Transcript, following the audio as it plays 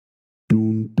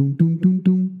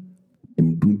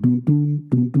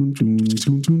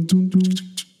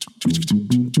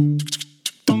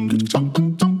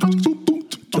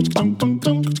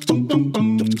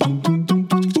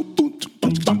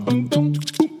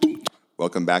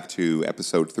Welcome back to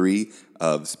episode 3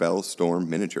 of Spellstorm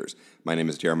Miniatures. My name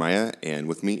is Jeremiah, and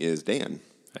with me is Dan.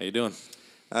 How you doing?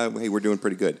 Hey, we're doing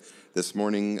pretty good. This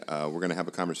morning, we're going to have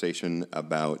a conversation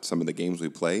about some of the games we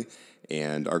play,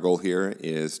 and our goal here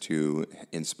is to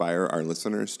inspire our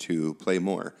listeners to play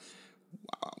more.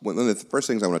 One of the first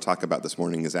things I want to talk about this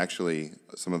morning is actually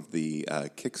some of the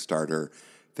Kickstarter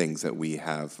things that we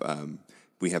have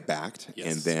backed,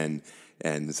 Yes.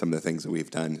 and some of the things that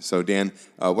we've done. So, Dan,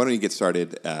 why don't you get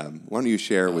started? Why don't you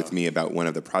share with me about one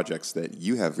of the projects that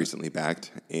you have recently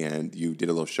backed, and you did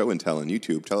a little show and tell on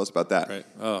YouTube. Tell us about that. Right.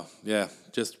 Oh, yeah.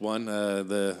 Just one.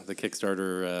 The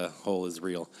Kickstarter hole is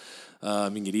real. You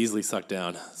can get easily sucked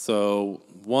down. So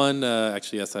one,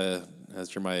 actually, yes, as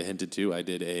Jeremiah hinted to, I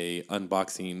did a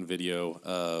unboxing video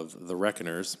of the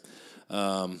Reckoners.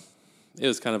 It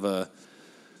was kind of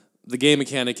the game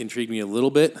mechanic intrigued me a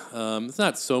little bit. It's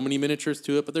not so many miniatures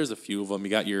to it, but there's a few of them. You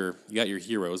got your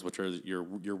heroes, which are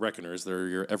your reckoners. They're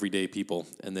your everyday people,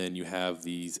 and then you have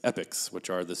these epics, which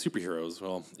are the superheroes.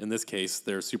 Well, in this case,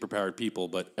 they're superpowered people,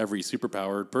 but every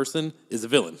superpowered person is a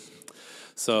villain.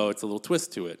 So it's a little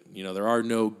twist to it. You know, there are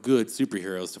no good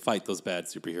superheroes to fight those bad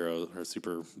superheroes or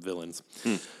super villains.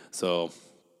 So.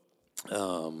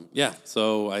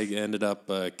 So I ended up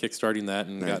kickstarting that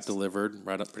and got delivered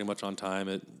right up pretty much on time.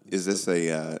 Is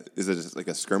it just like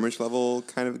a skirmish level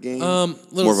kind of game?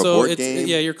 More of a board game?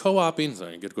 Yeah, you're co-oping.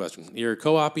 Sorry, good question. You're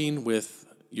co-oping with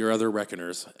your other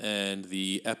Reckoners, and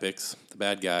the epics, the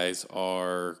bad guys,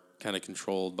 are kind of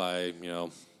controlled by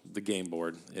the game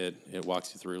board. It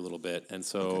walks you through a little bit, and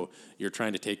so you're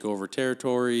trying to take over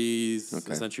territories.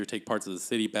 Essentially, you take parts of the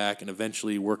city back, and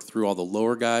eventually work through all the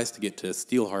lower guys to get to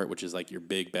Steelheart, which is like your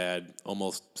big bad,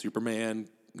 almost Superman,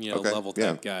 level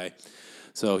type guy.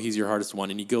 So he's your hardest one,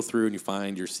 and you go through and you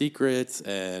find your secrets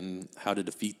and how to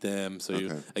defeat them. So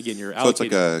you're allocating. So it's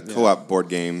like a co-op board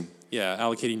game. Yeah,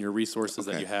 allocating your resources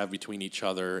that you have between each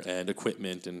other and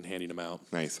equipment and handing them out.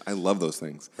 Nice. I love those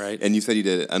things. Right. And you said you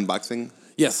did unboxing?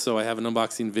 Yes, so I have an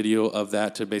unboxing video of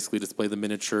that to basically display the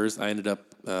miniatures. I ended up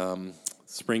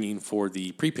springing for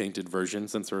the pre-painted version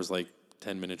since there was like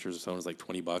 10 miniatures or so. It was like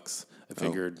 $20. I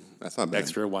figured that's not bad.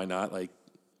 Extra, why not? Like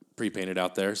pre-painted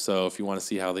out there. So if you want to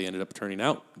see how they ended up turning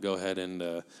out, go ahead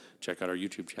and check out our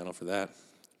YouTube channel for that.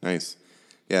 Nice.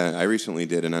 Yeah, I recently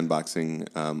did an unboxing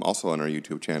also on our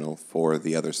YouTube channel for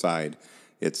The Other Side.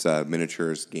 It's a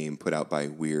miniatures game put out by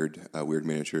Weird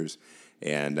Miniatures,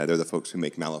 and they're the folks who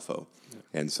make Malifaux.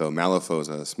 And so Malifaux is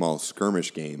a small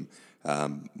skirmish game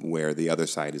where The Other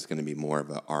Side is going to be more of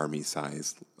an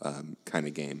army-sized kind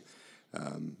of game.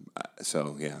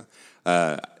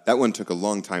 That one took a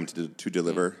long time to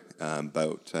deliver,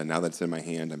 but now that it's in my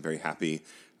hand, I'm very happy.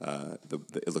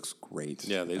 It looks great.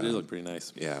 Yeah, they do look pretty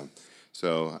nice. Yeah.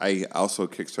 So I also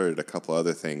kickstarted a couple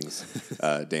other things,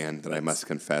 Dan, that I must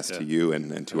confess to you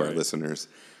and to our listeners.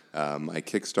 I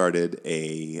kickstarted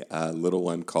a little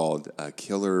one called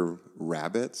Killer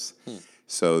Rabbits.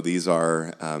 So these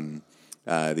are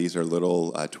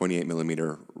little 28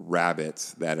 millimeter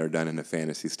rabbits that are done in a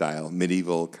fantasy style,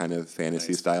 medieval kind of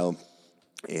fantasy style,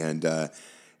 and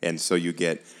so you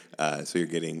get. So you're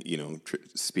getting,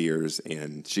 spears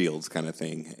and shields kind of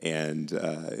thing, and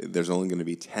there's only going to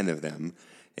be 10 of them,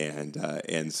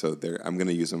 and so I'm going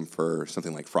to use them for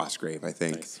something like Frostgrave, I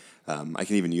think. Nice. I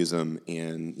can even use them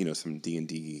in some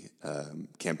D&D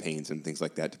campaigns and things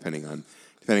like that, depending on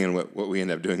what we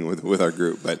end up doing with our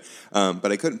group. But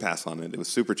I couldn't pass on it. It was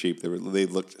super cheap. They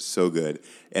looked so good,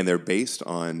 and they're based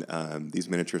on these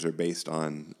miniatures are based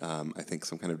on I think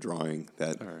some kind of drawing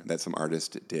that some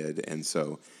artist did, and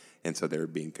so they're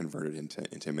being converted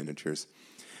into miniatures.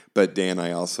 But Dan,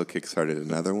 I also kickstarted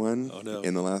another one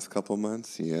in the last couple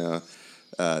months. Yeah,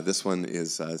 this one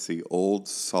is the Old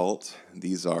Salt.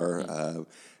 These are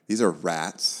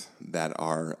rats that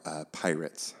are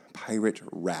pirates. Pirate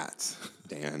rats,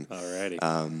 Dan. Alrighty.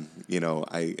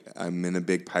 I'm in a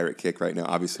big pirate kick right now.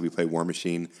 Obviously, we play War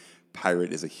Machine.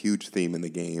 Pirate is a huge theme in the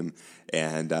game,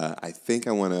 and I think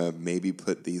I want to maybe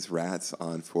put these rats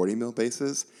on 40 mil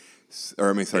bases.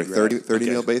 30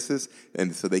 mil bases,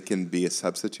 and so they can be a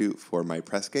substitute for my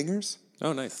press gangers.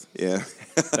 Oh, nice. Yeah.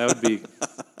 That would be,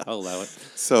 I'll allow it.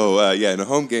 So, in a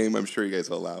home game, I'm sure you guys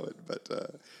will allow it, but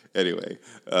anyway,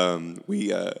 how about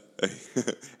you?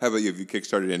 Have you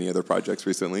kickstarted any other projects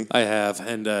recently? I have,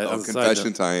 and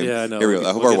confession time. Yeah, I know.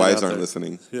 I hope our wives aren't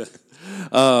listening. Yeah.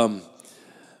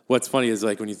 What's funny is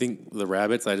like when you think the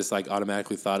rabbits, I just like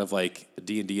automatically thought of like a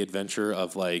D&D adventure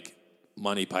of like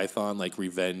Monty Python, like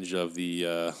Revenge of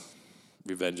the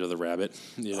Rabbit,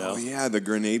 Oh yeah, the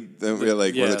grenade, where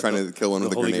they're trying to kill one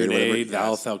with a grenade.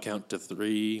 Thou shalt count to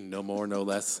 3, no more, no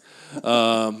less.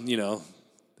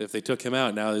 if they took him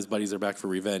out, now his buddies are back for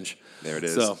revenge. There it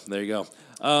is. So there you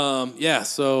go. Yeah,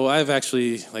 so I've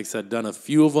actually, like I said, done a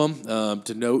few of them.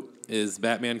 To note is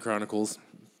Batman Chronicles.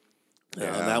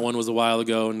 Yeah. That one was a while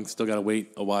ago, and still got to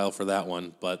wait a while for that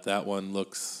one. But that one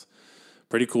looks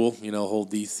pretty cool. Whole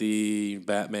DC,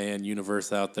 Batman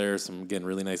universe out there. Some, again,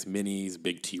 really nice minis,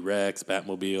 big T-Rex,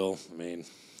 Batmobile. I mean...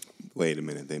 Wait a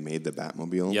minute. They made the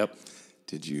Batmobile? Yep.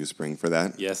 Did you spring for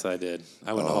that? Yes, I did.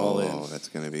 I went all in. Oh, that's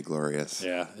going to be glorious.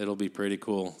 Yeah, it'll be pretty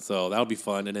cool. So that'll be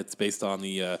fun, and it's based on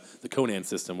the Conan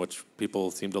system, which people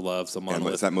seem to love. So And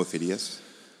Monolith. is that Mofidius?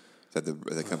 Is that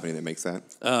the company that makes that?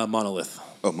 Monolith.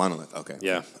 Oh, Monolith. Okay.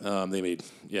 Yeah, they made.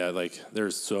 Yeah,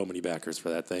 there's so many backers for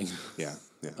that thing. Yeah.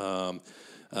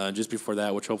 Yeah. Just before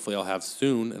that, which hopefully I'll have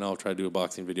soon, and I'll try to do a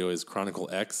boxing video, is Chronicle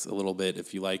X a little bit.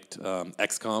 If you liked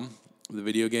XCOM, the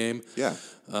video game, Yeah.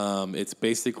 it's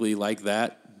basically like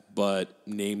that, but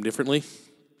named differently.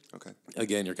 Okay.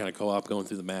 Again, you're kind of co-op going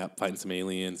through the map, fighting some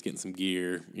aliens, getting some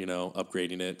gear,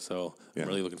 upgrading it. So Yeah. I'm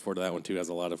really looking forward to that one too. Has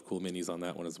a lot of cool minis on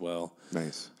that one as well.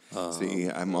 Nice. See,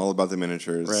 I'm all about the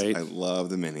miniatures. Right. I love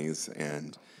the minis,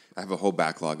 and I have a whole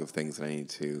backlog of things that I need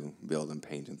to build and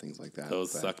paint and things like that.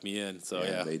 Those But suck me in. So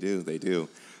yeah. They do.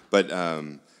 But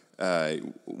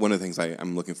one of the things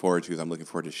I'm looking forward to is I'm looking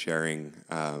forward to sharing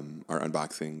our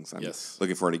unboxings. I'm Yes.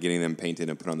 looking forward to getting them painted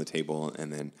and put on the table,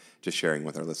 and then just sharing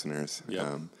with our listeners.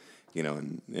 Yep.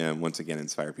 And once again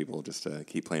inspire people just to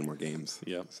keep playing more games.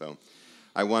 Yep. So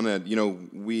I want to,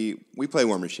 we play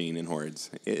War Machine in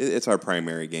Hordes. It's our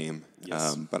primary game.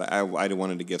 Yes. But I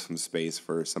wanted to give some space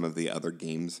for some of the other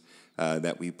games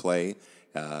that we play,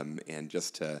 and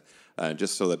just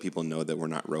so that people know that we're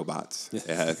not robots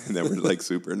and that we're like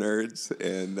super nerds.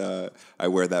 And I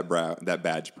wear that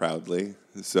badge proudly.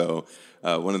 So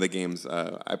one of the games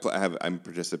I'm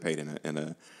participating in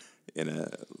a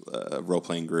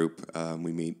role-playing group.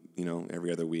 We meet,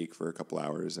 every other week for a couple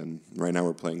hours, and right now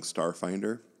we're playing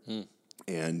Starfinder,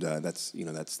 and that's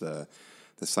the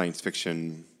science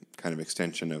fiction kind of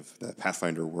extension of the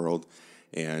Pathfinder world,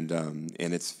 and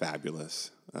it's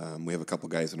fabulous. We have a couple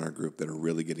guys in our group that are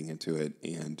really getting into it,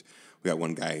 and we got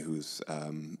one guy who's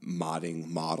modding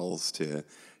models to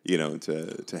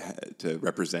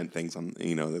represent things on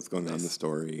that's going on in the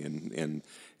story, and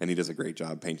he does a great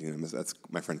job painting them. That's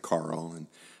my friend Carl, and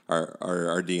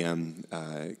our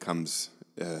DM comes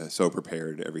so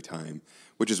prepared every time,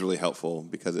 which is really helpful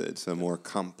because it's a more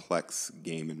complex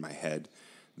game in my head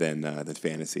than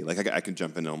fantasy. Like I can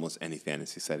jump into almost any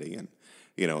fantasy setting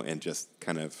and just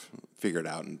kind of figure it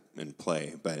out and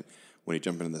play. But when you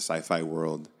jump into the sci-fi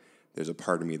world, there's a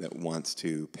part of me that wants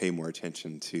to pay more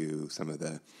attention to some of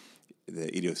the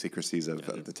idiosyncrasies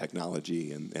of the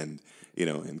technology and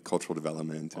cultural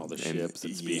development. All the ships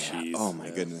and species. Yeah. Oh my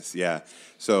goodness, yeah.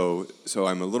 So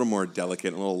I'm a little more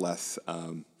delicate, a little less.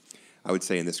 I would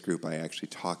say in this group I actually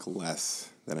talk less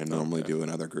than I normally do in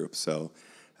other groups. So,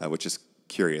 which is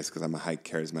curious because I'm a high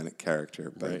charismatic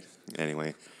character. But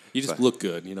anyway, you just look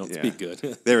good. You don't speak good.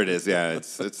 There it is. Yeah,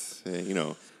 it's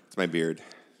my beard.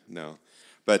 No.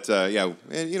 But and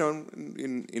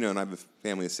and I have a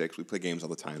family of 6. We play games all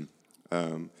the time.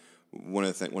 One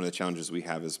of the challenges we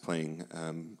have is playing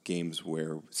games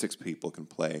where 6 people can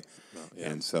play,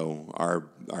 and so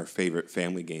our favorite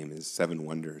family game is Seven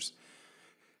Wonders.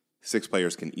 6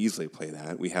 players can easily play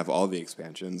that. We have all the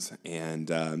expansions, and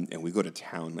we go to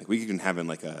town. Like we even have a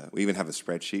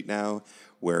spreadsheet now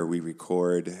where we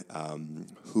record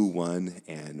who won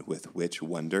and with which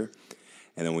wonder.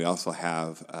 And then we also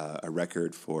have a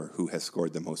record for who has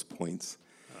scored the most points.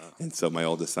 And so my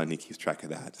oldest son, he keeps track of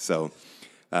that. So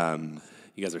you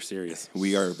guys are serious.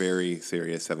 We are very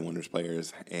serious Seven Wonders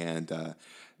players. And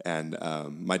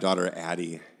my daughter,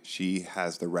 Addie, she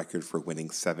has the record for winning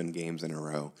 7 games in a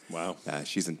row. Wow.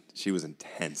 She was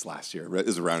intense last year. It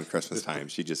was around Christmas time.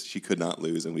 She could not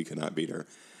lose, and we could not beat her.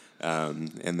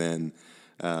 And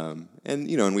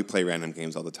we play random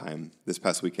games all the time. This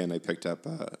past weekend, I picked up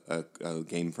a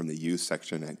game from the youth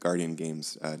section at Guardian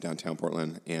Games downtown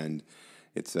Portland, and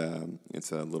it's a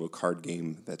little card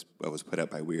game that was put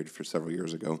out by Weird for several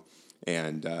years ago,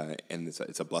 and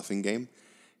it's a bluffing game,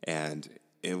 and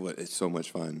it's so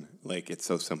much fun. Like it's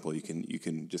so simple. You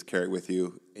can just carry it with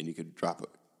you, and you could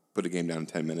put a game down in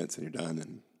 10 minutes, and you're done.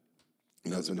 And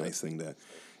it's a nice thing to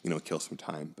kill some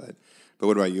time. But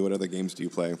what about you? What other games do you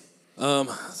play?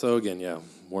 So again,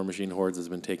 War Machine Hordes has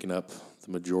been taking up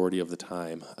the majority of the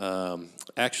time.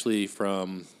 Actually,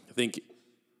 from I think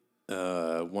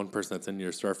one person that's in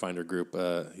your Starfinder group,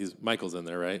 Michael's in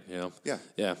there, right? Yeah.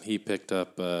 Yeah. He picked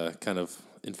up kind of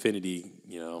Infinity,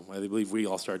 I believe we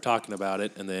all started talking about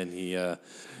it, and then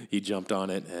he jumped on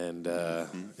it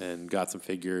and got some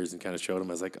figures and kind of showed him.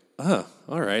 I was like, oh,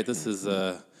 all right, this is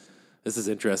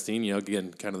interesting.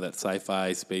 Again, kind of that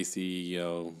sci-fi, spacey,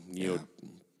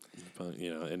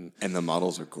 and the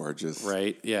models are gorgeous.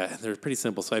 Right, yeah, they're pretty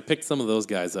simple. So I picked some of those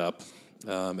guys up.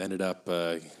 Ended up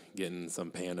getting some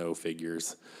Pano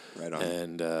figures. Right on.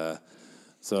 And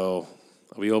so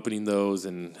I'll be opening those,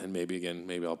 and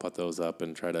maybe I'll put those up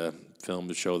and try to film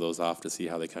to show those off to see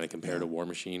how they kind of compare to War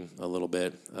Machine a little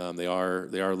bit. They are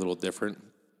a little different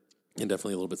and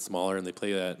definitely a little bit smaller, and they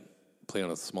play on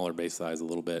a smaller base size a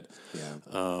little bit.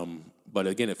 Yeah. But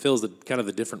again, it fills kind of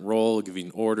the different role,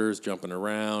 giving orders, jumping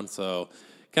around. So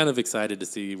kind of excited to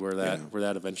see where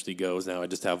that eventually goes. Now I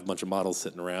just have a bunch of models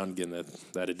sitting around, getting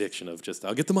that addiction of just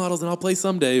I'll get the models and I'll play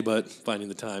someday, but finding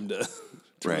the time to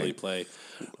really play.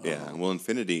 Yeah. Well,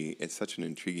 Infinity, it's such an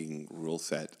intriguing rule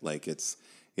set. Like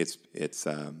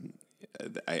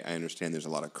I understand there's a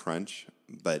lot of crunch,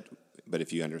 but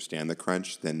if you understand the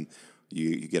crunch, then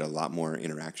you get a lot more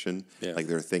interaction. Yeah. Like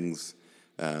there are things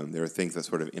that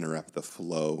sort of interrupt the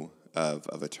flow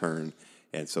of a turn,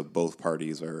 and so both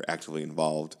parties are actively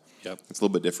involved. Yep. It's a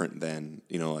little bit different than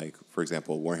like for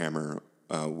example Warhammer,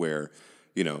 where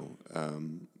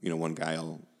one guy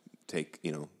will take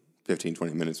 15,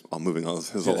 20 minutes while moving all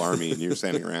his whole army, and you're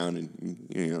standing around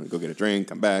and go get a drink,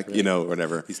 come back, or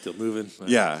whatever. He's still moving.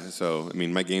 Yeah. So I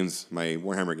mean, my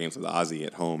Warhammer games with Ozzy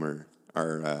at home are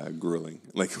grueling.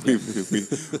 Like we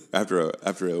after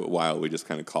a while we just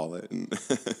kind of call it. And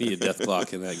be a death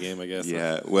clock in that game, I guess.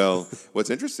 Yeah. Well, what's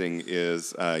interesting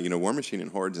is War Machine and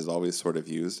Hordes has always sort of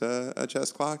used a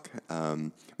chess clock.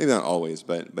 Maybe not always,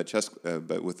 but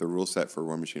with the rule set for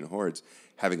War Machine and Hordes,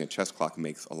 having a chess clock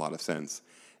makes a lot of sense.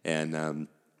 And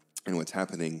what's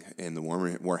happening in the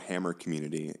Warhammer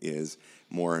community is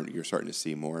you're starting to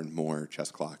see more and more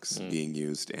chess clocks being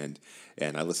used, and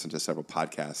I listen to several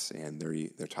podcasts, and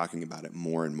they're talking about it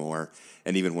more and more.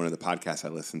 And even one of the podcasts I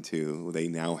listen to, they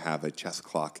now have a chess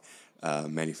clock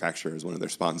manufacturer as one of their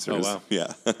sponsors. Oh wow!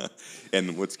 Yeah.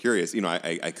 And what's curious,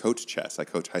 I coach chess. I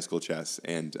coach high school chess,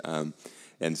 and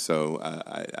so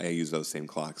I use those same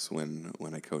clocks when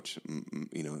I coach,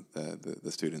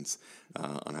 the students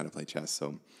on how to play chess.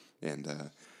 So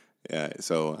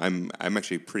I'm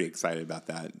actually pretty excited about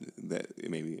that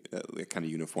maybe kind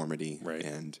of uniformity, right.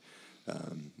 And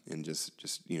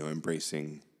just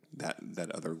embracing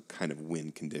that other kind of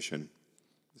win condition.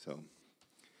 So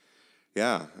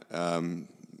yeah,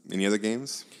 any other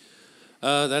games?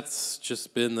 That's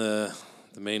just been the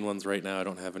main ones right now. I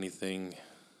don't have anything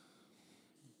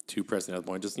too pressing at the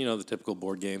point. Just the typical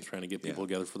board games, trying to get people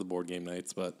together for the board game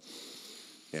nights. But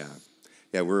yeah,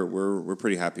 we're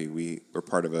pretty happy. We're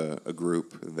part of a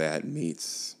group that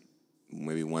meets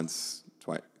maybe once,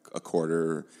 twice a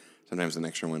quarter. Sometimes an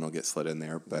extra one will get slid in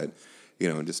there, but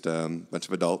just a bunch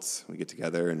of adults. We get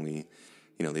together and we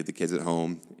leave the kids at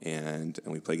home and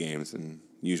we play games. And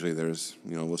usually there's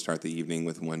we'll start the evening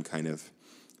with one kind of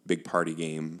big party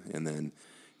game, and then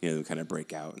we kind of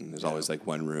break out. And there's always like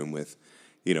one room with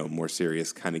more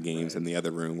serious kind of games, in the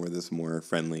other room where there's more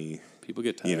friendly. People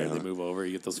get tired, they move over,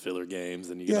 you get those filler games,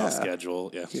 and you get off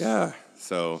schedule. Yeah. Yeah.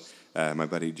 So my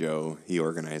buddy Joe, he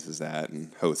organizes that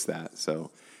and hosts that.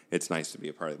 So it's nice to be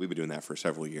a part of it. We've been doing that for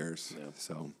several years. Yeah.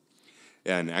 So,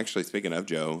 and actually, speaking of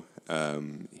Joe,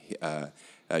 Joe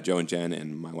and Jen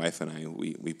and my wife and I,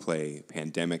 we play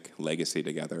Pandemic Legacy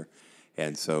together.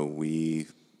 And so we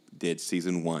did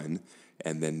season 1.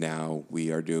 And then now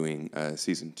we are doing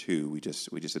season 2. We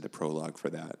just did the prologue for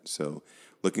that. So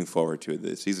looking forward to it.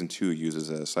 The season 2 uses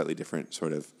a slightly different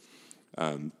sort of,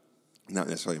 not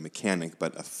necessarily a mechanic,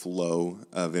 but a flow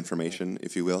of information,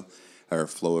 if you will, or a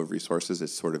flow of resources.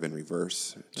 It's sort of in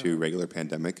reverse to regular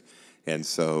Pandemic, and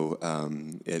so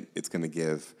it's going to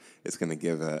give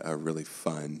a really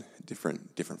fun,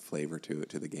 different flavor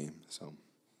to the game. So,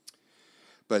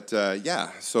 but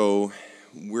so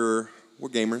we're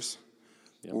gamers.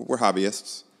 Yep. We're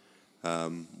hobbyists.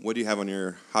 What do you have on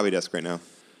your hobby desk right now?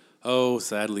 Oh,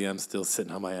 sadly, I'm still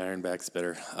sitting on my Ironback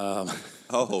spitter. I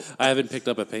haven't picked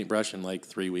up a paintbrush in like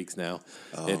 3 weeks now.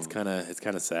 Oh. It's kind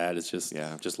of sad. It's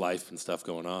just life and stuff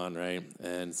going on, right?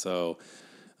 And so,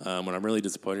 what I'm really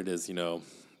disappointed is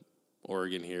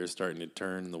Oregon here is starting to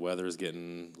turn. The weather is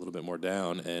getting a little bit more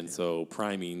down, and so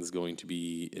priming is going to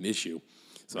be an issue.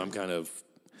 So I'm kind of.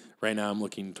 Right now, I'm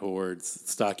looking towards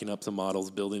stocking up some models,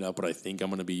 building up what I think I'm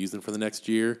going to be using for the next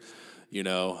year, which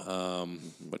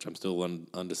I'm still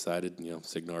undecided,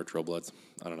 Signar, Trollbloods,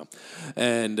 I don't know.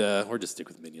 And, or just stick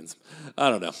with minions. I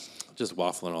don't know. Just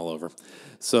waffling all over.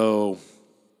 So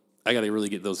I got to really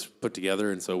get those put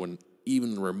together. And so when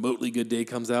even a remotely good day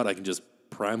comes out, I can just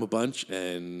prime a bunch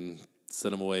and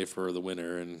send them away for the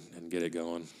winter and get it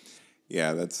going.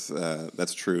 Yeah,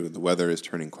 that's true. The weather is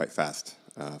turning quite fast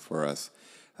for us.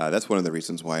 That's one of the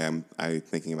reasons why I'm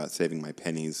thinking about saving my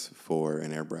pennies for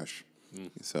an airbrush.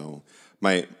 So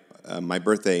my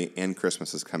birthday and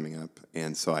Christmas is coming up,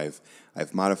 and so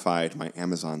I've modified my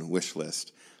Amazon wish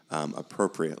list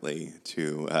appropriately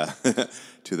to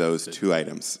to those two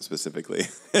items specifically.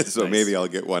 So Nice. maybe I'll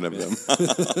get one of them.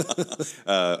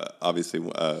 Obviously,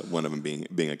 one of them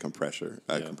being a compressor,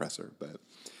 but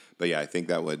yeah, I think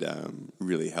that would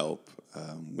really help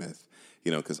with,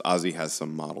 because Ozzy has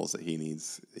some models that he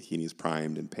needs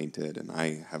primed and painted, and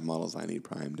I have models I need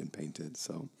primed and painted.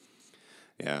 So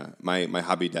yeah, my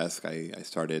hobby desk, I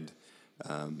started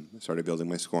building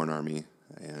my Scorn army,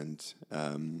 and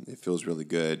it feels really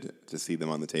good to see them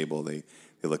on the table. They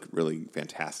look really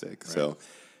fantastic. Right. So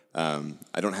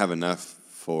I don't have enough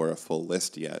for a full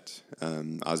list yet.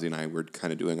 Ozzy and I were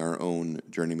kind of doing our own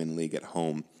Journeyman League at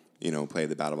home, play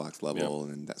the battle box level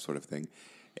and that sort of thing.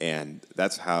 And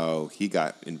that's how he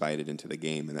got invited into the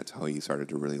game, and that's how he started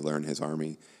to really learn his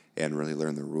army and really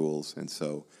learn the rules. And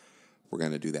so we're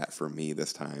going to do that for me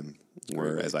this time,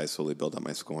 as I slowly build up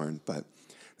my Scorn. But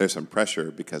there's some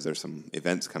pressure because there's some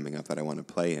events coming up that I want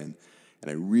to play in, and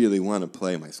I really want to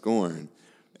play my Scorn.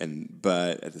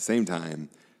 But at the same time,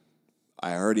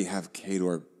 I already have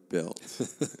Khador built.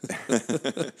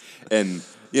 and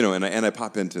I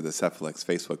pop into the Cephalix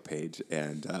Facebook page,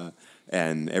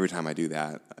 and every time I do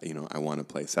that, I want to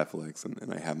play Cephalix,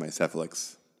 and I have my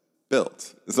Cephalix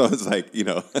built. So it's like,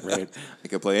 Right. I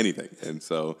can play anything. And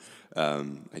so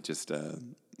I just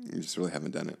really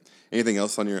haven't done it. Anything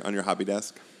else on your hobby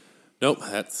desk? Nope,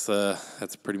 that's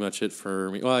pretty much it for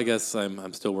me. Well, I guess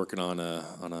I'm still working on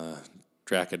a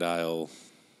Dracodile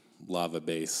lava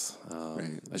base.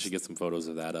 Right. I should get some photos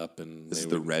of that up. And this is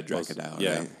the red Dracodile,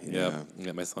 yeah, right?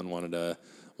 Yeah. My son wanted a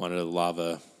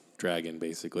lava dragon,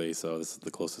 basically. So this is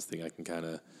the closest thing I can kind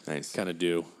of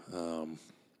do.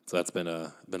 So that's been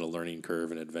a learning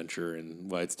curve and adventure,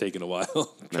 and why it's taken a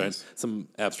while trying some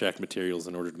abstract materials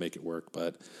in order to make it work.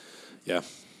 But yeah.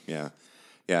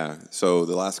 So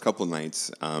the last couple of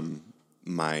nights,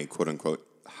 my quote unquote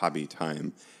hobby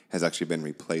time has actually been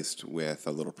replaced with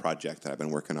a little project that I've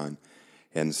been working on,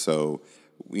 and so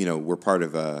we're part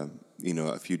of a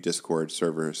few Discord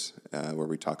servers where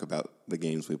we talk about the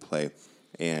games we play,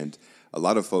 and a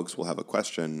lot of folks will have a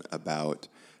question about.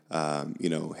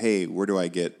 Hey, where do I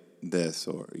get this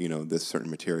or, this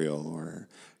certain material, or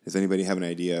does anybody have an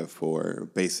idea for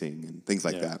basing and things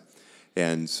like that?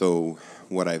 And so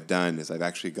what I've done is I've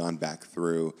actually gone back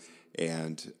through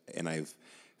and I've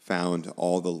found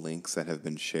all the links that have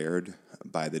been shared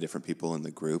by the different people in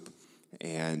the group,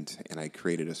 and I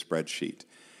created a spreadsheet.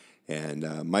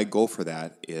 And my goal for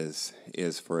that is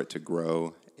for it to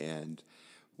grow, and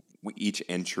each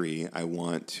entry I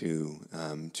want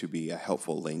to be a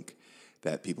helpful link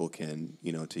that people can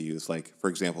to use. Like, for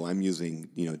example, I'm using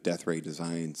Death Ray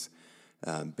Designs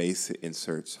base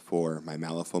inserts for my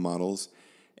Malifaux models,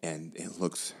 and it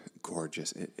looks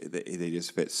gorgeous. They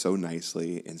just fit so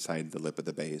nicely inside the lip of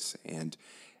the base, and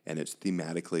it's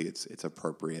thematically it's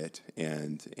appropriate,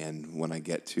 and when I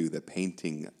get to the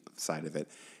painting side of it,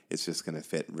 it's just going to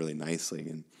fit really nicely.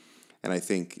 And I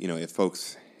think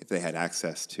if they had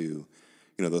access to,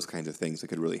 those kinds of things, it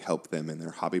could really help them in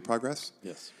their hobby progress.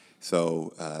 Yes.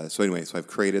 So anyway, I've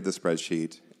created the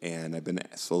spreadsheet, and I've been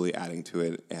slowly adding to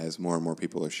it as more and more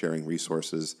people are sharing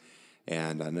resources,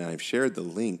 and I've shared the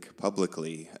link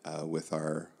publicly with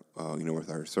our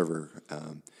server.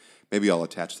 Maybe I'll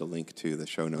attach the link to the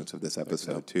show notes of this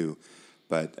episode too,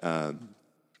 but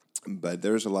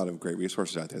there's a lot of great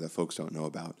resources out there that folks don't know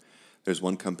about. There's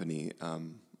one company,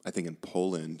 I think in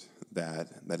Poland,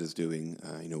 that is doing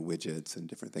widgets and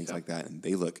different things like that, and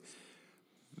they look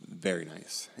very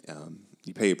nice.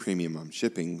 You pay a premium on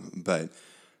shipping, but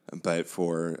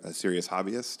for a serious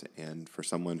hobbyist and for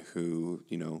someone who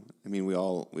we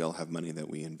all have money that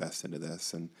we invest into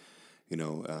this, and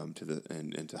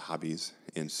into hobbies,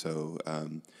 and so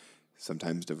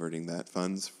sometimes diverting that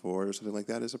funds for something like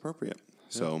that is appropriate. Yeah.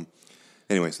 So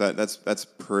anyway, so that's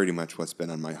pretty much what's been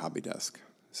on my hobby desk.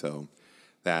 So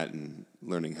that and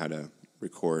learning how to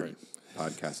record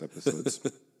podcast episodes.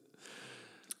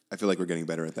 I feel like we're getting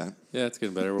better at that. Yeah, it's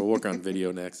getting better. We'll work on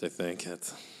video next, I think.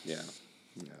 Yeah.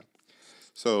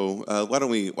 So why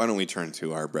don't we turn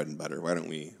to our bread and butter? Why don't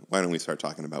we start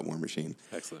talking about War Machine?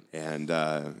 Excellent. And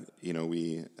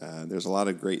there's a lot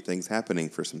of great things happening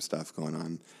for some stuff going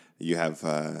on. You have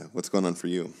what's going on for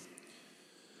you?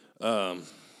 As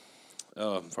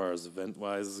far as event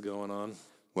wise is going on.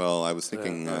 Well, I was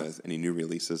thinking any new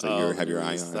releases that you have your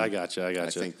eye on. I gotcha. I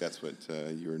think that's what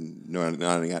you were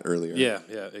nodding at earlier. Yeah,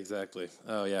 exactly.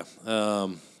 Oh, yeah.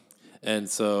 And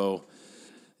so,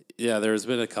 yeah, there's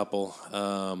been a couple.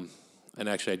 And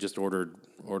actually, I just ordered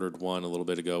one a little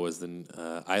bit ago. Was the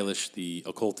Eilish the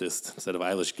Occultist instead of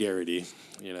Eilish Garrity?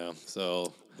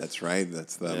 So That's right.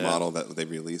 That's the model that they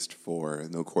released for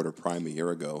No Quarter Prime a year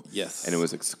ago. Yes. And it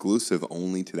was exclusive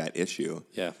only to that issue.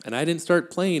 Yeah, and I didn't start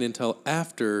playing until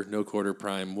after No Quarter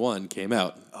Prime 1 came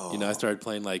out. I started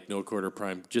playing like No Quarter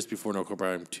Prime just before No Quarter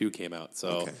Prime 2 came out.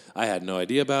 So I had no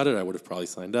idea about it. I would have probably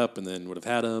signed up and then would have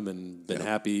had them and been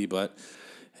happy. But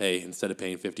hey, instead of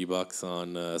paying $50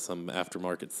 on some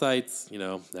aftermarket sites,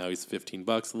 now he's $15,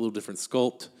 a little different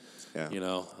sculpt. Yeah.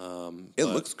 It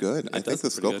looks good. I think the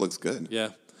sculpt looks good. Yeah.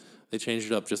 They changed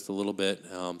it up just a little bit,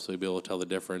 so you'll be able to tell the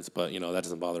difference. But that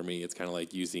doesn't bother me. It's kind of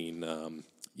like using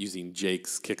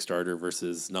Jake's Kickstarter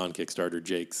versus non-Kickstarter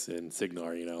Jake's in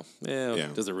Signar.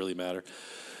 Does it really matter?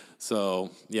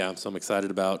 So so I'm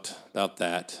excited about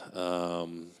that.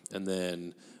 And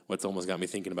then what's almost got me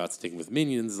thinking about sticking with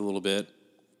Minions a little bit,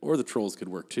 or the Trolls could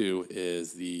work too,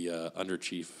 is the Under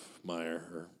Chief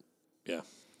Meyer,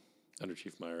 Under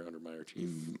Chief Meyer, Under Meyer Chief,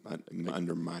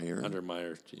 Under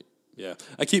Meyer Chief. Yeah,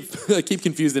 I keep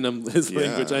confusing his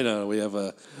language. I know we have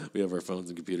our phones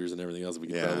and computers and everything else we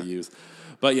can probably use,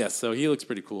 but so he looks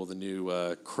pretty cool. The new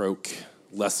Croak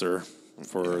Lesser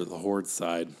for the Horde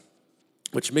side,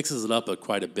 which mixes it up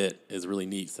quite a bit, is really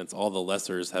neat since all the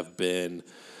Lessers have been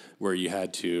where you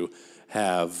had to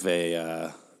have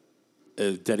a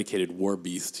dedicated war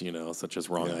beast, such as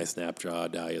Wrong Eye Snapjaw,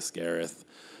 Dahlia Scarith,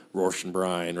 Rorschach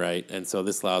Brine, right? And so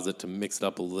this allows it to mix it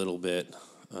up a little bit.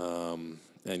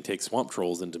 And take swamp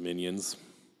trolls into minions,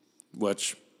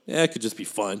 which it could just be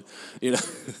fun, I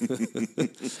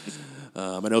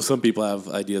know some people have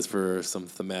ideas for some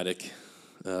thematic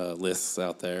lists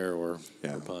out there or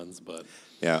puns, but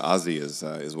Ozzy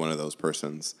is one of those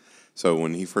persons. So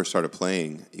when he first started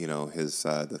playing, his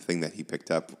the thing that he picked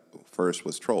up first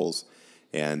was trolls,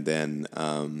 and then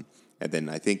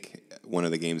I think one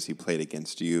of the games he played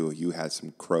against you had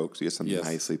some croaks. You had some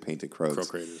nicely painted croaks.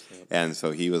 Croak Raiders. Yeah. And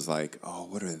so he was like, oh,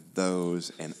 what are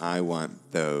those? And I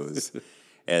want those.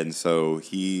 And so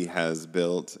he has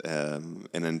built an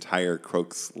entire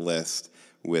croaks list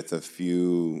with a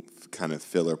few kind of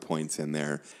filler points in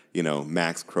there.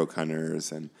 Max croak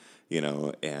hunters and,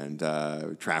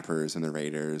 trappers and the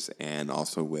raiders, and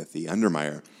also with the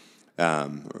Undermire.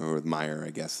 Or with Meyer, I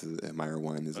guess. Meyer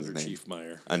 1 is his name. Chief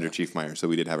Meyer. Under Chief Meyer. So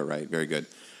we did have it right. Very good.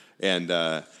 And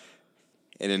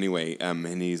anyway,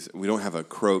 we don't have a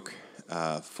Croak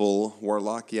full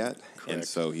Warlock yet. Correct. And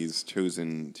so he's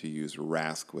chosen to use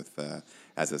Rask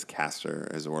as his caster,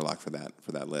 as a Warlock for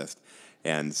that list.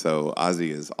 And so Ozzy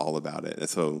is all about it.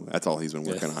 So that's all he's been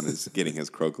working on, is getting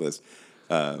his Croak list.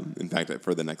 In fact,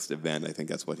 for the next event, I think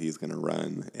that's what he's going to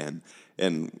run. And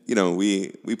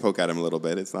we poke at him a little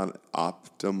bit. It's not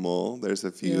optimal. There's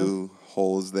a few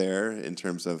holes there in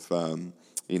terms of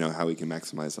how we can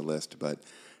maximize the list, but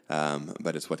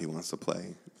it's what he wants to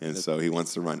play. And so he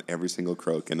wants to run every single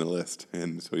croak in the list,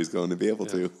 and so he's going to be able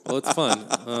to. Well, it's fun.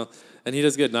 And he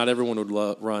does good. Not everyone would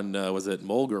run, was it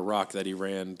Mulg or Rock that he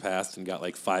ran past and got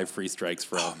like 5 free strikes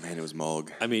from? Oh, man, it was Mulg.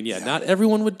 I mean, not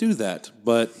everyone would do that,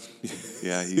 but...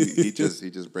 Yeah, he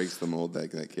just breaks the mold, that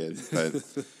kid.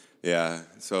 But... Yeah.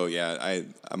 So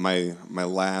my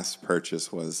last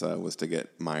purchase was to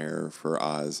get Meyer for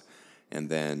Oz, and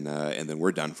then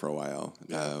we're done for a while.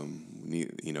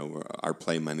 Our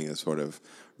play money has sort of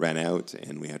ran out,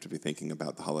 and we have to be thinking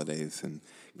about the holidays and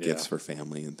gifts for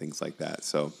family and things like that.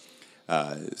 So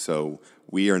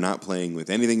we are not playing with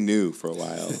anything new for a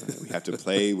while. We have to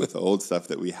play with the old stuff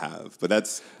that we have. But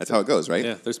that's how it goes, right?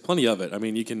 Yeah. There's plenty of it. I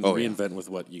mean, you can reinvent with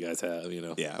what you guys have.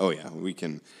 Yeah. Oh yeah. We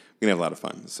can have a lot of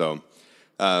fun. So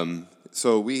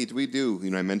we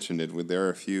do. I mentioned it. There are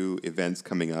a few events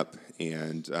coming up,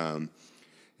 and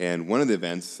one of the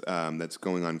events that's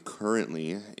going on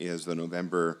currently is the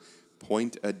November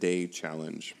Point a Day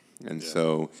Challenge. And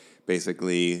so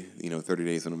basically, 30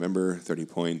 days in November, 30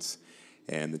 points,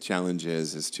 and the challenge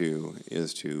is to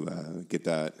get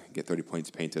 30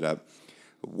 points painted up.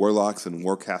 Warlocks and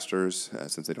Warcasters,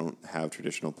 since they don't have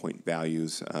traditional point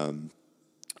values,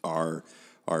 are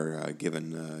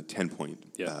given 10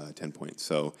 points.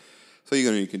 So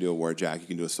you can do a Warjack, you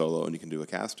can do a solo, and you can do a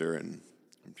caster, and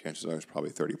chances are it's probably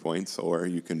 30 points. Or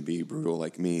you can be brutal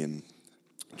like me and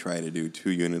try to do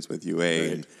 2 units with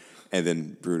UA and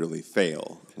then brutally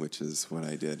fail, which is what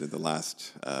I did at the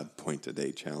last Point a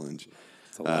Day Challenge.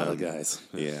 It's a lot of guys.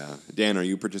 Yeah. Dan, are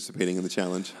you participating in the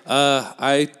challenge?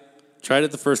 I tried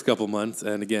it the first couple months,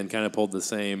 and again, kind of pulled the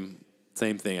same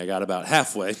thing. I got about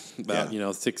halfway,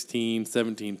 about 16,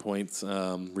 17 points,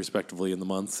 respectively in the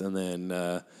months, and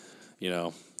then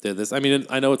did this. I mean,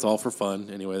 I know it's all for fun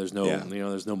anyway. There's no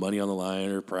there's no money on the line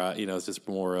or it's just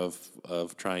more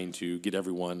of trying to get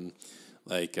everyone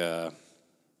like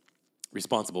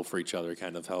responsible for each other,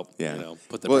 kind of help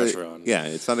put the pressure on. Yeah,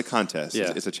 it's not a contest.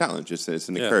 Yeah. It's a challenge. It's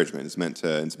an encouragement. It's meant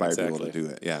to inspire people to do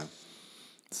it. Yeah.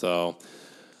 So,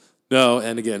 no,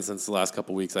 and again, since the last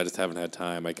couple of weeks, I just haven't had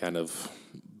time. I kind of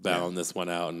bound this one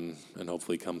out and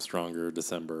hopefully come stronger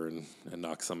December and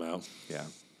knock some out. Yeah.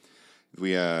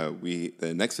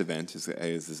 The next event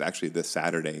is actually this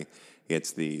Saturday.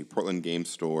 It's the Portland Game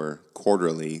Store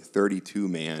Quarterly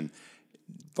 32-man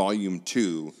Volume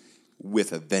 2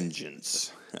 with a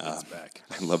Vengeance. It's back.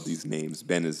 I love these names.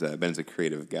 Ben's a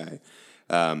creative guy.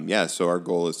 So our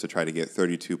goal is to try to get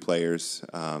 32 players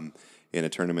in a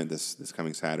tournament this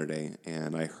coming Saturday.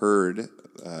 And I heard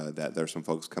that there's some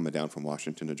folks coming down from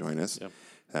Washington to join us. Yep.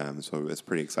 So it's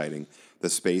pretty exciting. The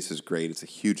space is great. It's a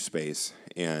huge space,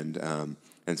 and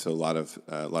so a lot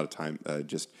of time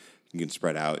just you can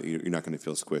spread out. You're not going to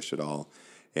feel squished at all,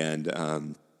 and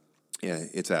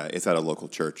it's at a local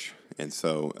church, and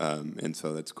so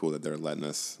it's cool that they're letting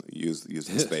us use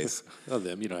the space. Oh,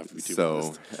 them, you don't have to be too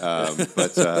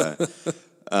modest.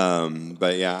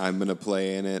 But yeah, I'm gonna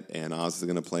play in it, and Oz is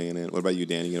gonna play in it. What about you,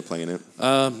 Dan? You gonna play in it?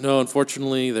 No,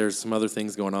 unfortunately, there's some other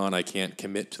things going on. I can't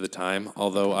commit to the time.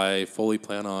 Although I fully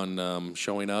plan on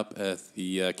showing up at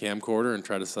the camcorder and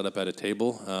try to set up at a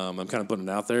table. I'm kind of putting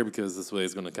it out there because this way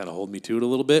is going to kind of hold me to it a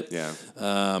little bit. Yeah.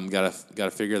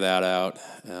 Gotta figure that out.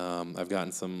 I've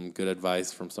gotten some good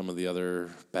advice from some of the other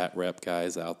bat rep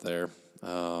guys out there,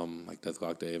 like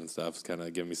Deathclock Dave and stuff. It's kind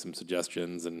of giving me some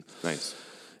suggestions and nice.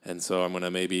 And so I'm going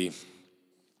to maybe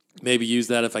use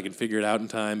that if I can figure it out in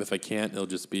time. If I can't, it'll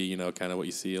just be, kind of what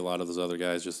you see a lot of those other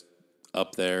guys just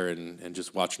up there and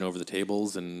just watching over the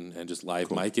tables and just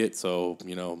live mic it. So, I'm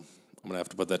going to have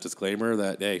to put that disclaimer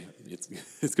that, hey, it's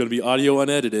going to be audio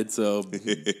unedited. So,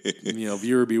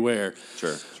 viewer beware.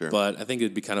 Sure. But I think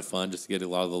it'd be kind of fun just to get a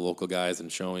lot of the local guys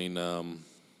and showing some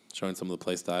of the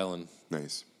play style. And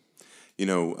nice.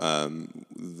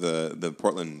 The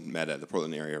Portland meta, the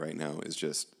Portland area right now is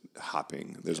just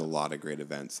hopping. There's a lot of great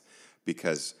events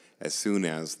because as soon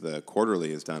as the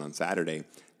quarterly is done on Saturday,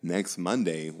 next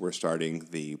Monday we're starting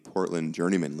the Portland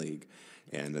Journeyman League,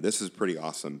 and this is pretty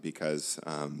awesome because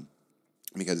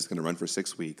it's going to run for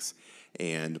 6 weeks,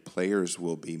 and players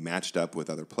will be matched up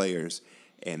with other players,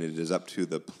 and it is up to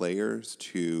the players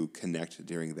to connect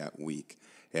during that week.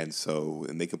 And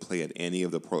they can play at any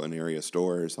of the Portland area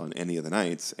stores on any of the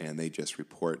nights, and they just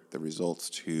report the results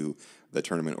to the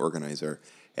tournament organizer.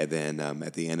 And then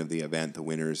at the end of the event, the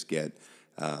winners get,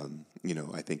 I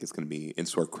think it's going to be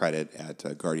in-store credit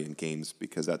at Guardian Games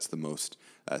because that's the most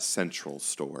central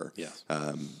store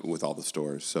with all the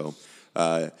stores. So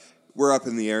we're up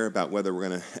in the air about whether we're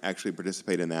going to actually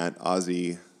participate in that.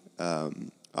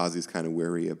 Ozzy's kind of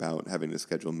weary about having to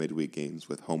schedule midweek games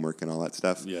with homework and all that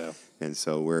stuff. Yeah. And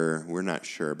so we're not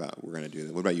sure about what we're going to do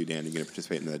that. What about you, Dan? Are you going to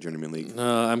participate in the Journeyman League?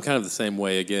 I'm kind of the same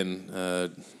way. Again,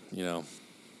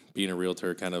 being a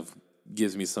realtor kind of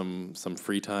gives me some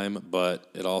free time, but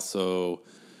it also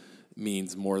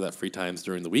means more of that free time's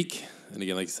during the week. And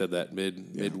again, like you said, that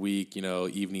midweek,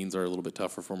 evenings are a little bit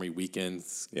tougher for me.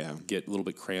 Weekends get a little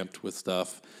bit cramped with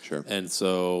stuff. Sure. And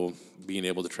so being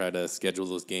able to try to schedule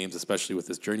those games, especially with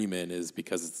this journeyman, is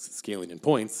because it's scaling in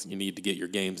points, you need to get your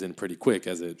games in pretty quick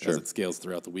as it scales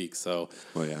throughout the week. So,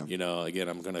 again,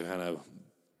 I'm going to kind of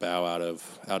bow out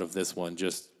of this one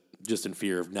just in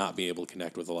fear of not being able to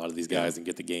connect with a lot of these guys and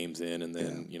get the games in. And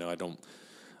then, I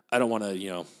don't want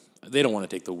to, they don't want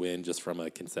to take the win just from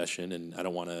a concession, and I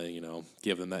don't want to,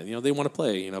 give them that. They want to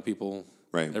play. People,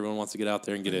 right? Everyone wants to get out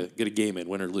there and get a game in,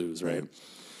 win or lose, right?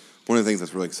 One of the things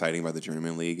that's really exciting about the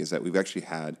Journeyman League is that we actually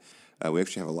have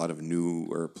a lot of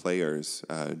newer players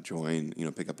join,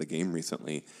 pick up the game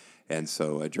recently, and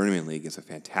so a Journeyman League is a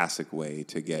fantastic way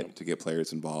to get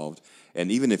players involved.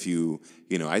 And even if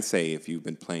I'd say if you've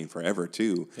been playing forever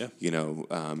too,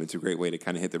 it's a great way to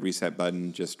kind of hit the reset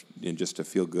button just to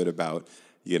feel good about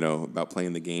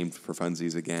playing the game for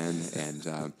funsies again.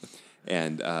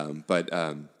 But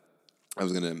I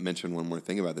was going to mention one more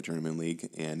thing about the Journeyman League,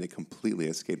 and it completely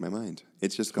escaped my mind.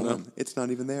 It's just gone. It's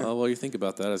not even there. Well, you think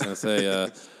about that. I was going to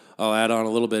say, I'll add on a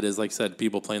little bit is, like I said,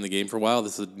 people playing the game for a while.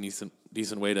 This is a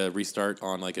decent way to restart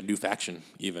on like a new faction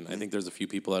even. I think there's a few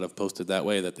people that have posted that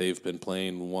way that they've been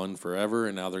playing one forever,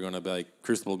 and now they're going to be like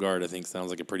Crucible Guard. I think sounds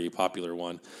like a pretty popular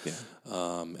one. Yeah.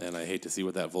 And I hate to see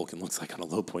what that Vulcan looks like on a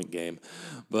low point game,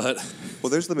 but Well,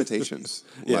 there's limitations.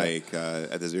 Yeah. Like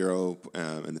at the 0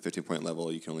 and the 15-point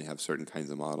level, you can only have certain kinds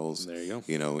of models. There you go.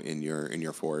 You know, in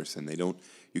your force, and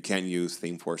you can't use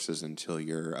theme forces until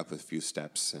you're up a few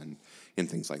steps and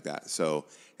things like that. So,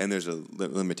 and there's a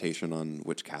limitation on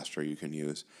which caster you can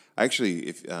use. Actually,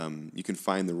 if you can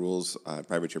find the rules at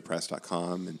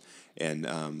privateerpress.com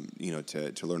and you know,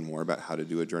 to learn more about how to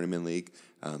do a journeyman league.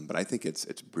 But I think it's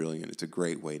brilliant. It's a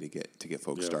great way to get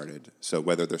folks started. So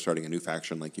whether they're starting a new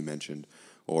faction like you mentioned,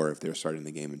 or if they're starting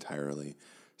the game entirely,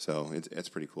 so it's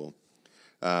pretty cool.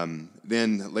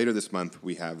 Then later this month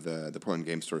we have the Portland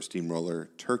Game Store Steamroller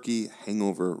Turkey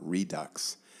Hangover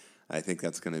Redux. I think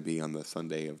that's going to be on the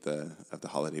Sunday of the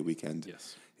holiday weekend.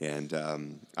 Yes. And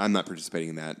I'm not participating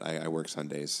in that. I work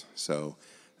Sundays, so.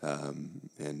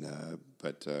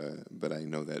 But I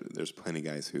know that there's plenty of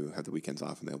guys who have the weekends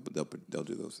off, and they'll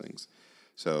do those things.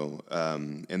 So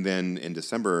and then in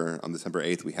December, on December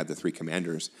 8th, we had the Three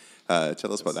Commanders.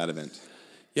 Tell us about that event.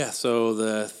 Yeah, so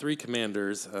the Three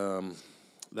Commanders,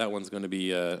 that one's going to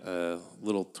be a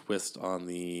little twist on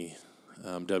the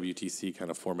WTC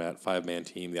kind of format, 5-man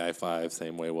team. The I-5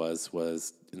 same way was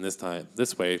in this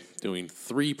way doing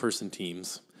 3-person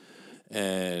teams,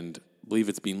 and I believe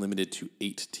it's being limited to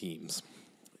 8 teams.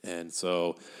 And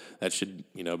so that should,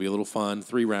 be a little fun.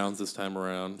 3 rounds this time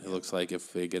around, it looks like,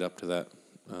 if they get up to that.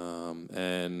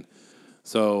 And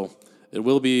so it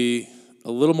will be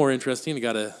a little more interesting. You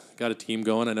got a team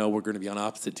going. I know we're going to be on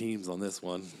opposite teams on this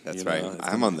one. That's right.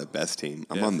 I'm on the best team.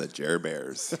 I'm on the Jer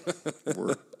Bears.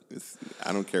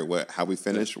 I don't care how we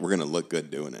finish. We're going to look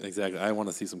good doing it. Exactly. I want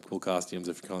to see some cool costumes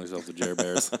if you're calling yourself the Jer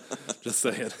Bears. Just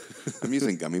saying. I'm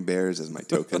using gummy bears as my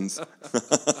tokens.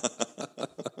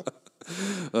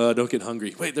 Don't get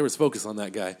hungry. Wait, there was focus on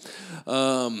that guy.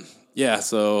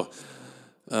 So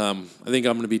I think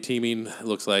I'm going to be teaming, it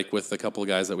looks like, with a couple of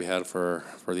guys that we had for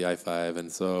the I-5.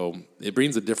 And so it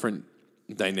brings a different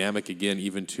dynamic again,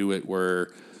 even to it, where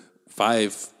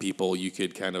 5 people, you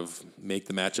could kind of make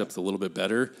the matchups a little bit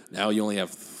better. Now you only have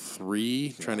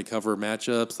 3 trying to cover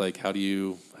matchups. Like, how do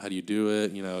you do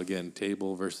it? Again,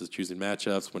 table versus choosing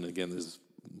matchups when, again, there's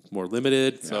more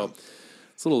limited. Yeah. So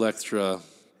it's a little extra.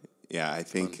 Yeah, I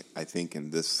think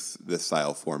in this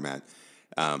style format,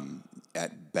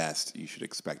 at best you should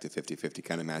expect a 50-50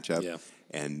 kind of matchup. Yeah.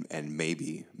 And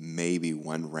maybe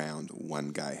one round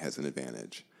one guy has an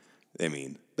advantage. I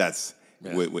mean, that's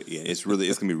it's going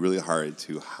to be really hard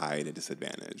to hide a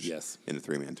disadvantage. Yes. In the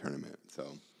 3-man tournament. So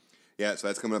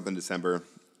that's coming up in December,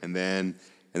 and then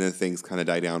things kind of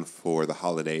die down for the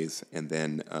holidays, and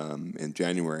then in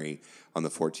January on the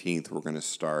 14th we're going to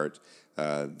start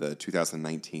the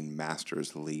 2019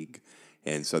 Masters League,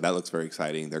 and so that looks very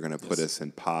exciting. They're going to put us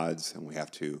in pods, and we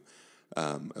have to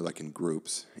like in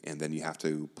groups, and then you have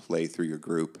to play through your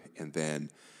group, and then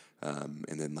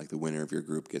like the winner of your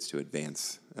group gets to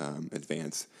advance.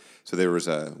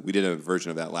 So we did a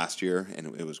version of that last year,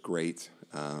 and it was great.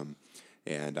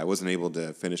 And I wasn't able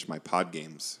to finish my pod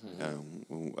games,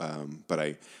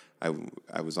 but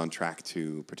I was on track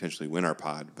to potentially win our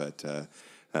pod, but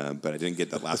I didn't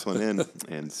get that last one in,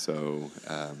 and so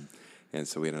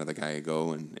we had another guy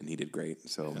go, and he did great.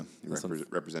 So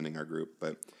representing our group,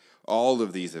 but. All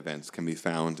of these events can be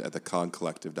found at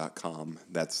thecogcollective.com.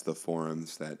 That's the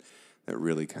forums that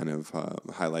really kind of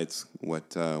highlights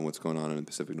what's going on in the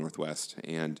Pacific Northwest.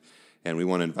 And we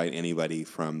want to invite anybody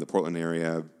from the Portland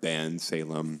area, Bend,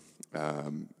 Salem,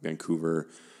 Vancouver,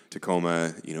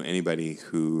 Tacoma, anybody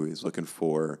who is looking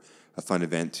for a fun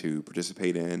event to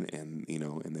participate in, and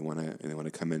they want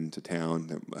to come into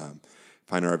town.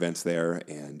 Find our events there,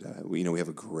 and we have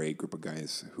a great group of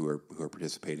guys who are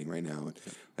participating right now.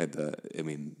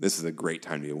 This is a great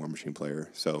time to be a War Machine player.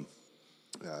 So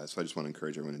I just want to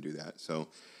encourage everyone to do that. So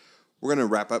we're going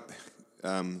to wrap up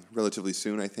relatively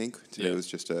soon. I think today was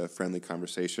just a friendly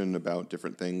conversation about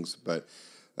different things, but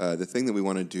the thing that we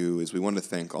want to do is we want to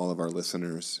thank all of our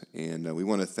listeners, and we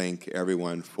want to thank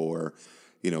everyone for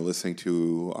listening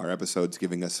to our episodes,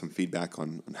 giving us some feedback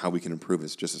on how we can improve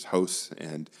as hosts,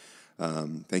 and.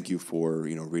 Thank you for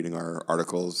reading our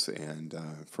articles and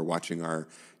for watching our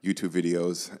YouTube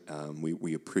videos.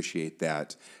 We appreciate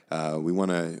that.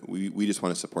 We just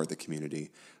want to support the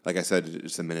community. Like I said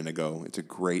just a minute ago, it's a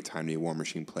great time to be a War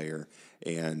Machine player,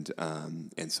 and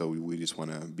so we just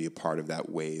want to be a part of that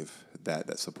wave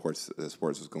that supports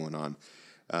what's going on.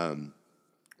 I'm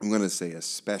going to say a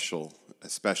special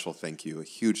thank you, a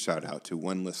huge shout out to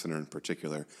one listener in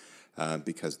particular.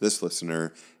 because this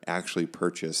listener actually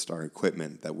purchased our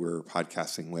equipment that we're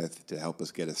podcasting with to help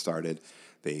us get us started.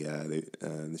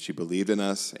 She believed in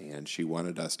us, and she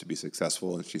wanted us to be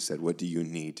successful. And she said, "What do you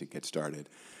need to get started?"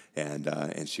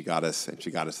 And she got us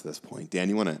to this point. Dan,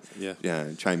 you want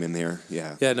to chime in there?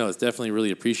 Yeah. Yeah, no, it's definitely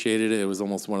really appreciated. It was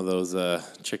almost one of those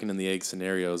chicken and the egg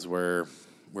scenarios where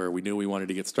we knew we wanted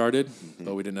to get started,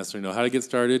 but we didn't necessarily know how to get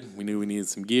started. We knew we needed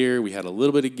some gear. We had a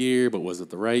little bit of gear, but was it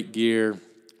the right gear?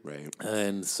 Right.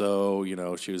 And so,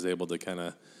 she was able to kind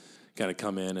of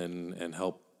come in and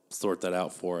help sort that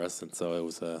out for us. And so it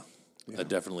was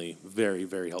definitely very,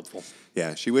 very helpful.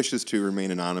 Yeah, she wishes to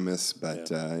remain anonymous, but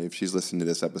if she's listening to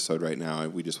this episode right now,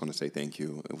 we just want to say thank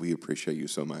you. We appreciate you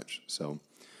so much. So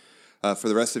for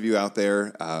the rest of you out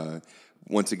there,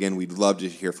 once again, we'd love to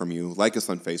hear from you. Like us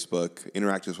on Facebook,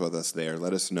 interact with us there.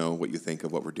 Let us know what you think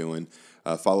of what we're doing.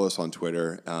 Follow us on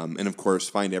Twitter. And, of course,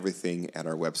 find everything at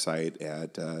our website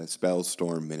at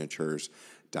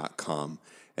spellstormminiatures.com.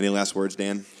 Any last words,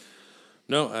 Dan?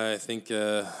 No, I think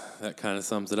that kind of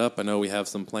sums it up. I know we have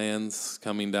some plans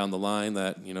coming down the line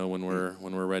that, when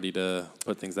we're ready to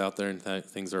put things out there and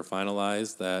things are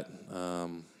finalized, that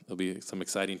there'll be some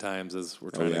exciting times as we're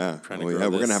trying to grow We're this.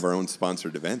 going to have our own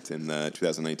sponsored event in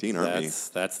 2019, aren't we?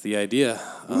 That's the idea.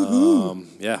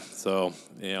 So,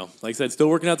 like I said, still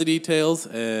working out the details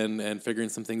and figuring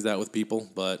some things out with people,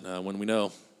 but when we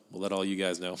know, we'll let all you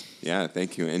guys know. Yeah,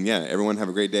 thank you. And everyone have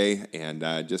a great day, and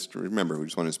just remember, we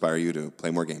just want to inspire you to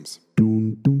play more games.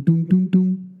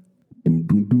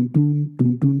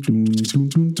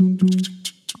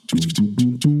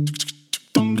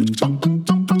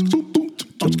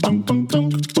 Thank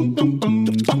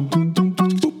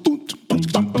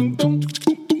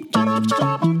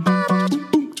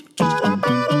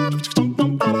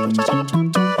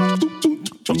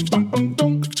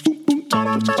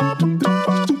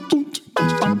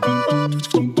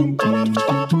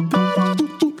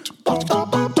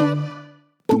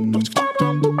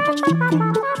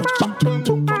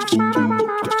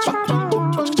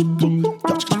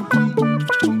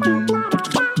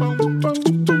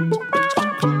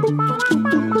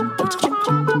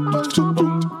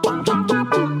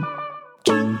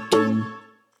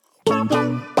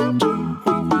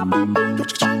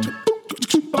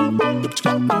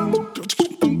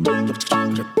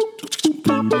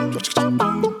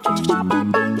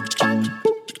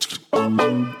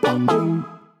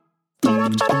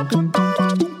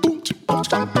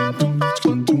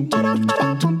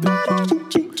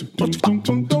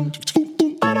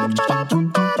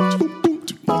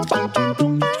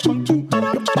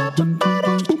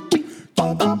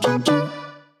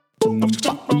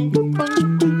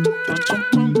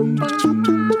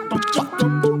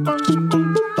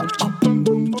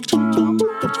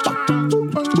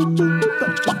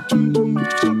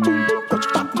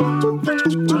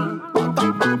you.